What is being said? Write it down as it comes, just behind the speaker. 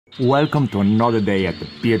Welcome to another day at the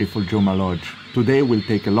beautiful Juma Lodge. Today we'll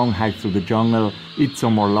take a long hike through the jungle, eat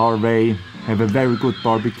some more larvae, have a very good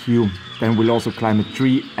barbecue, then we'll also climb a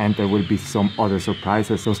tree and there will be some other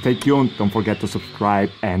surprises. So stay tuned, don't forget to subscribe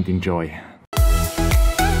and enjoy.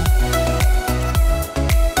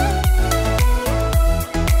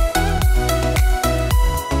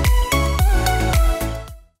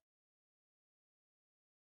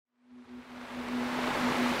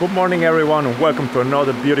 Good morning everyone and welcome to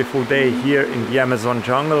another beautiful day here in the Amazon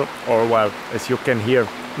jungle, or well, as you can hear,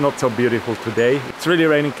 not so beautiful today. It's really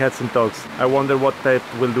raining cats and dogs. I wonder what that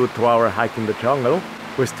will do to our hike in the jungle.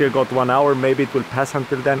 We still got 1 hour, maybe it will pass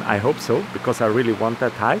until then, I hope so, because I really want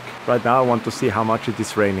that hike. Right now I want to see how much it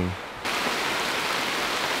is raining.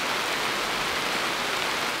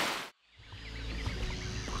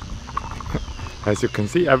 As you can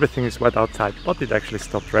see, everything is wet outside, but it actually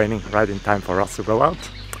stopped raining right in time for us to go out.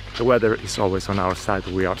 The weather is always on our side,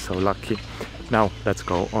 we are so lucky. Now let's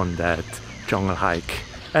go on that jungle hike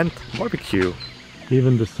and barbecue.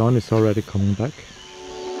 Even the sun is already coming back.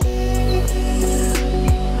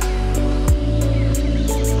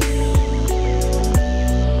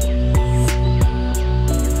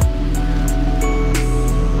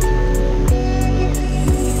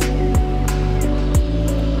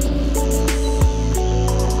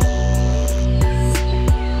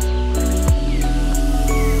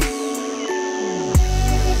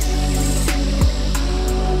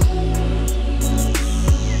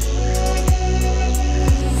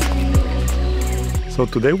 So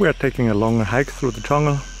today we are taking a longer hike through the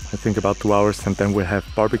jungle, I think about 2 hours, and then we have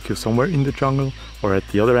barbecue somewhere in the jungle or at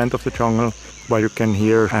the other end of the jungle where you can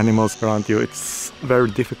hear animals around you. It's very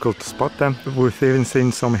difficult to spot them. We've even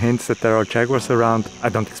seen some hints that there are jaguars around. I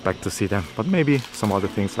don't expect to see them, but maybe some other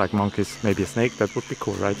things like monkeys, maybe a snake, that would be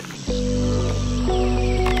cool, right?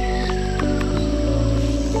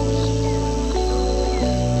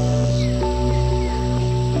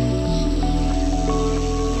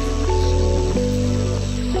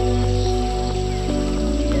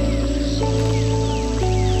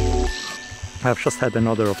 I've just had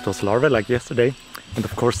another of those larvae like yesterday, and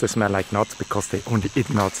of course they smell like nuts because they only eat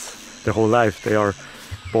nuts their whole life. They are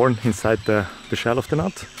born inside the shell of the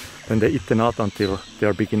nut, then they eat the nut until they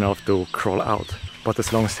are big enough to crawl out. But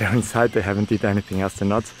as long as they're inside, they haven't eaten anything else than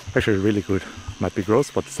nuts. Actually really good. Might be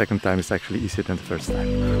gross, but the second time is actually easier than the first time.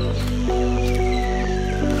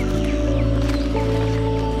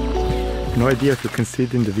 No idea if you can see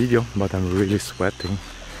it in the video, but I'm really sweating.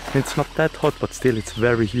 It's not that hot, but still it's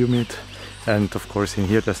very humid. And of course in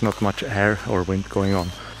here there's not much air or wind going on.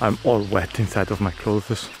 I'm all wet inside of my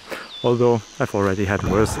clothes. Although I've already had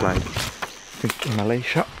worse, like I think in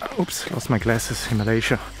Malaysia. Oops, lost my glasses. In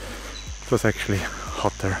Malaysia it was actually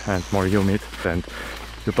hotter and more humid, and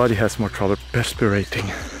your body has more trouble perspirating.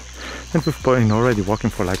 And we've been already walking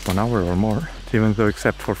for like 1 hour or more, even though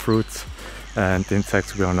except for fruits and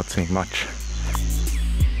insects we are not seeing much.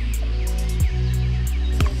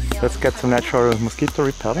 Let's get some natural mosquito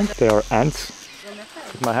repellent. They are ants.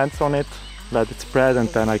 Put my hands on it, let it spread, and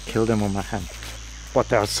then I kill them on my hand. But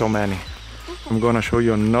there are so many. I'm gonna show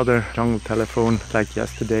you another jungle telephone like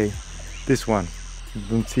yesterday. This one.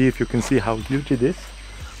 You see if you can see how huge it is.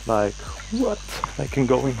 Like what? I can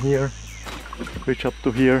go in here, reach up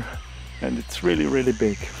to here, and it's really, really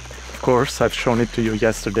big. Of course, I've shown it to you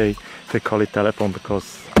yesterday. They call it telephone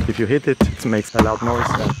because if you hit it, it makes a loud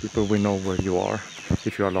noise and people will know where you are.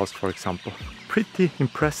 If you are lost, for example. Pretty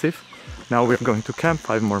impressive. Now we're going to camp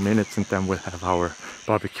 5 more minutes and then we'll have our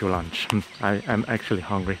barbecue lunch. I am actually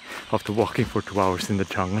hungry after walking for 2 hours in the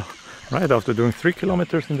jungle. Right after doing 3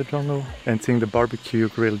 kilometers in the jungle and seeing the barbecue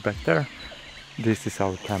grill back there, this is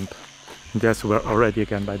our camp. And yes, we're already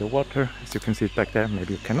again by the water. As you can see it back there,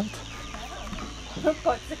 maybe you cannot.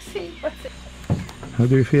 How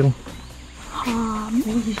do you feel?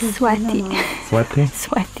 Sweaty. Sweaty?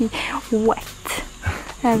 Sweaty, wet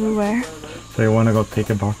everywhere. So you want to go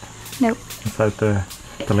take a bath? Nope. Inside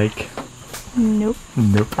the lake? Nope.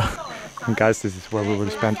 Nope. And guys, this is where we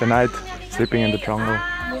will spend the night, sleeping in the jungle.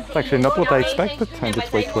 It's actually not what I expected, and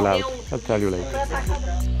it's way too loud. I'll tell you later.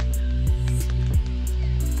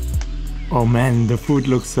 Oh man, the food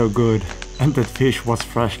looks so good. And that fish was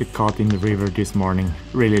freshly caught in the river this morning.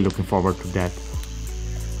 Really looking forward to that.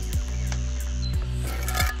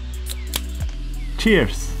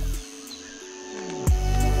 Cheers!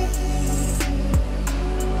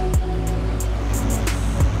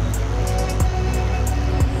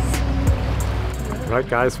 Right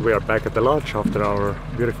guys, we are back at the lodge after our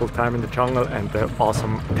beautiful time in the jungle and the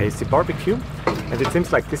awesome tasty barbecue. And it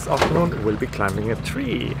seems like this afternoon we'll be climbing a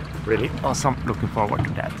tree. Really awesome, looking forward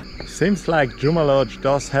to that. Seems like Juma Lodge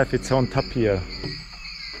does have its own tapir.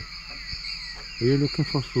 Are you looking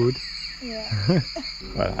for food? Yeah.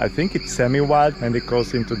 Well, I think it's semi-wild and it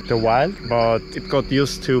goes into the wild, but it got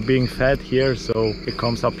used to being fed here, so it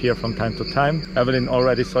comes up here from time to time. Evelyne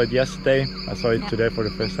already saw it yesterday. I saw it today for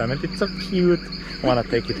the first time and it's so cute. I want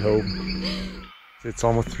to take it home. It's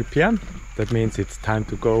almost 3 p.m. That means it's time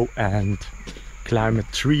to go and climb a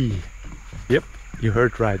tree. Yep, you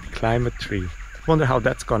heard right, climb a tree. Wonder how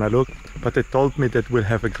that's gonna look, but they told me that we'll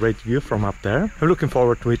have a great view from up there. I'm looking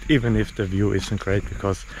forward to it, even if the view isn't great,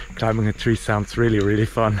 because climbing a tree sounds really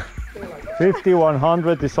fun. 50,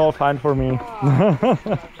 100 is all fine for me.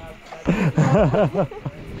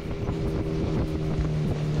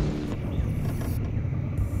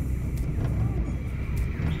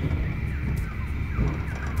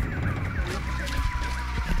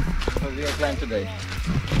 So we are climbing today.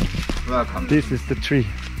 Welcome. This is the tree.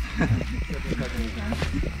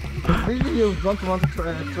 Really, you don't want to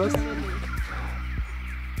try it first?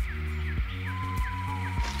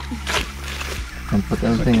 And put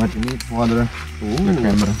everything what you need, water, the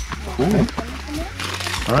camera. Cool.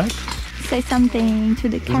 Alright. Say something to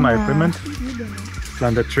the This is my camera. equipment.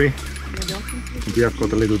 Climb the tree. And here I've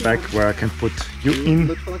got a little bag where I can put you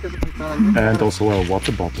in, and also a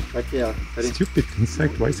water bottle. Stupid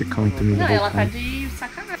insect, why is it coming to me the whole time?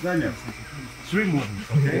 Three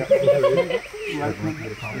movements, okay?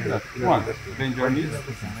 One, bend your knees.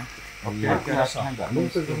 Okay, left hand up.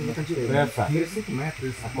 Left side.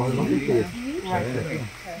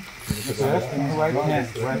 Left and right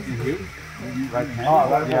hand, right in here. Right hand. Oh,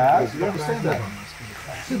 right, yeah. You understand that?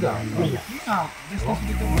 Sit down.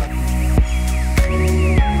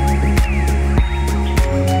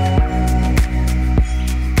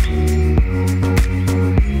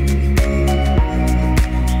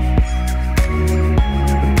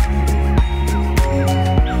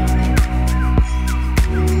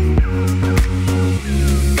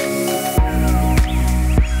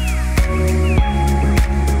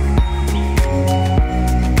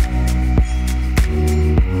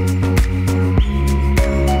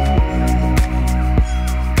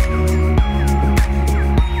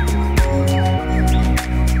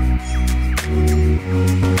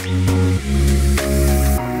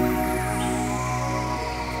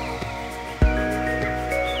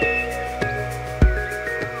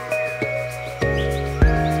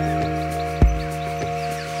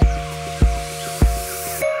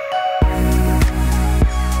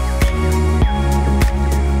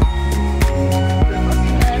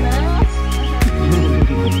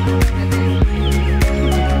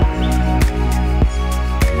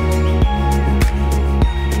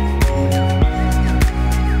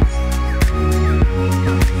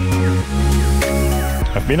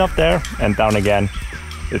 Been up there and down again.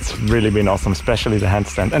 It's really been awesome, especially the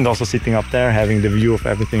handstand, and also sitting up there having the view of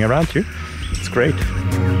everything around you. It's great.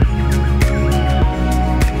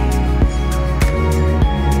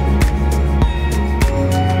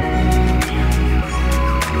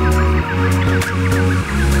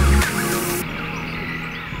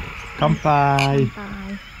 Kampai!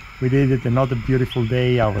 We did it, another beautiful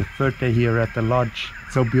day, our third day here at the lodge.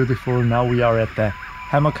 So beautiful. Now we are at the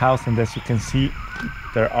hammock house, and as you can see,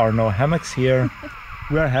 there are no hammocks here.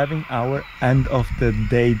 We are having our end of the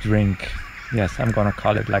day drink. Yes, I'm gonna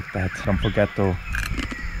call it like that. Don't forget to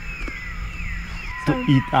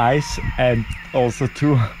eat ice, and also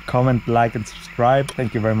to comment, like and subscribe.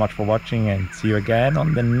 Thank you very much for watching, and see you again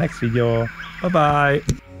on the next video. Bye bye.